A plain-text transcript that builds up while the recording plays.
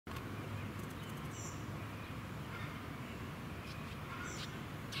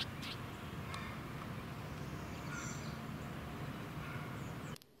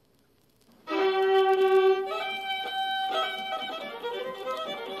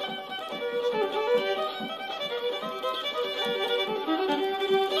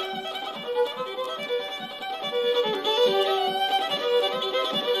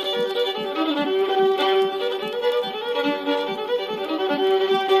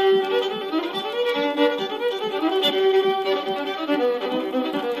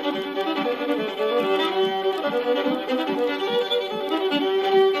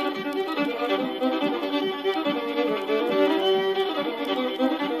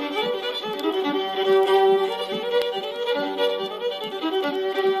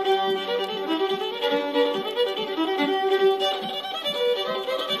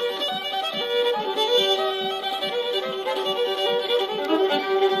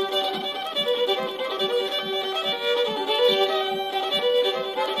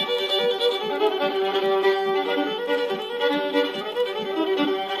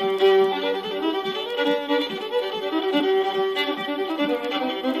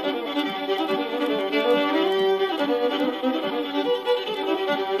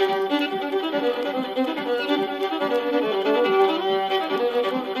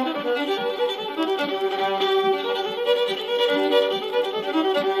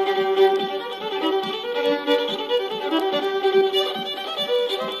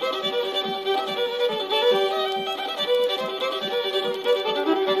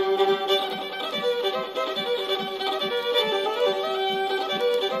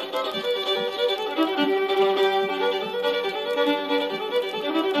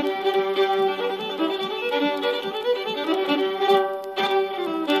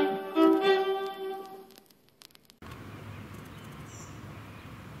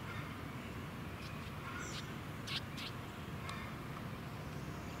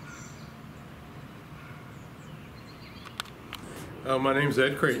My name's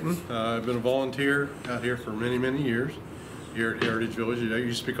Ed Creighton. I've been a volunteer out here for many, many years here at Heritage Village. It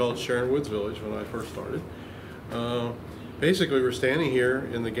used to be called Sharon Woods Village when I first started. Basically, we're standing here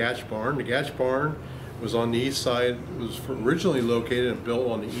in the Gatch Barn. The Gatch Barn was on the east side, was originally located and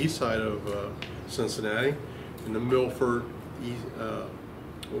built on the east side of Cincinnati in the Milford,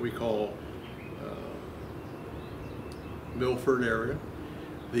 what we call Milford area.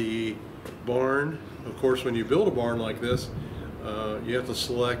 The barn, of course, when you build a barn like this, you have to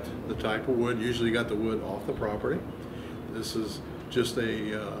select the type of wood. Usually you got the wood off the property. This is just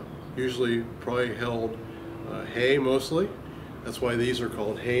a, usually probably held hay mostly. That's why these are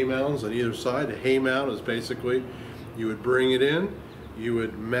called hay mounds on either side. A hay mound is basically, you would bring it in, you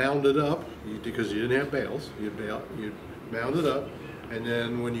would mound it up, because you didn't have bales, you'd mound it up, and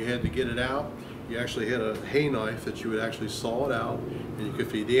then when you had to get it out, you actually had a hay knife that you would actually saw it out and you could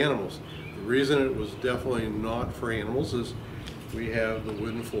feed the animals. The reason it was definitely not for animals is we have the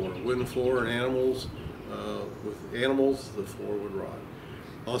wooden floor. Wooden floor and animals, with animals, the floor would rot.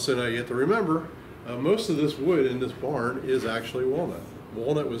 Also, now you have to remember, most of this wood in this barn is actually walnut.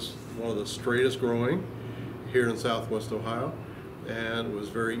 Walnut was one of the straightest growing here in Southwest Ohio, and it was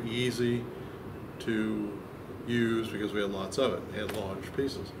very easy to use because we had lots of it. It had large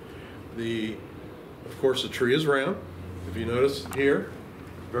pieces. Of course, the tree is round. If you notice here,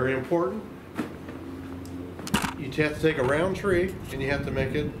 very important, you have to take a round tree and you have to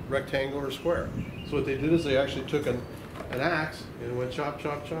make it rectangular or square. So what they did is they actually took an axe and went chop,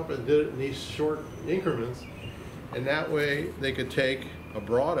 chop, chop, and did it in these short increments. And that way they could take a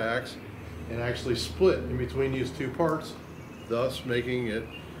broad axe and actually split in between these two parts, thus making it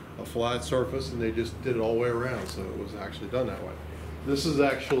a flat surface, and they just did it all the way around, so it was actually done that way. This is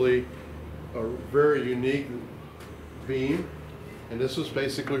actually a very unique beam, and this was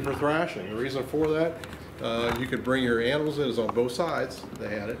basically for thrashing. The reason for that, you could bring your animals in, is on both sides, they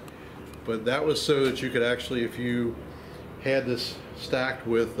had it, but that was so that you could actually, if you had this stacked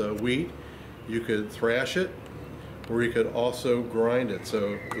with wheat, you could thrash it, or you could also grind it.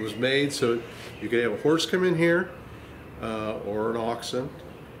 So it was made so you could have a horse come in here, or an oxen.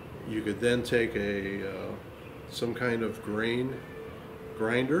 You could then take some kind of grain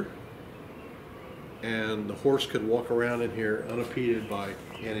grinder, and the horse could walk around in here unimpeded by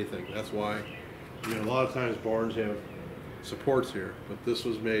anything. That's why, you know, a lot of times barns have supports here, but this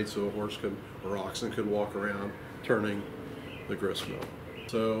was made so a horse could, or oxen could walk around turning the grist mill.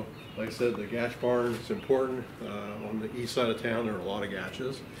 So, like I said, the Gatch Barn is important. On the east side of town, there are a lot of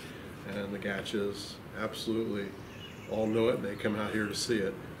Gatches, and the Gatches absolutely all know it, and they come out here to see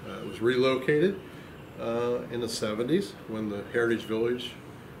it. It was relocated in the 70s when the Heritage Village,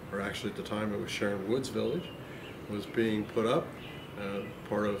 or actually at the time it was Sharon Woods Village, was being put up,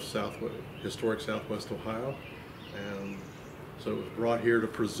 part of historic Southwest Ohio, and so it was brought here to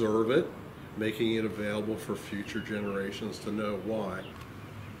preserve it, making it available for future generations to know why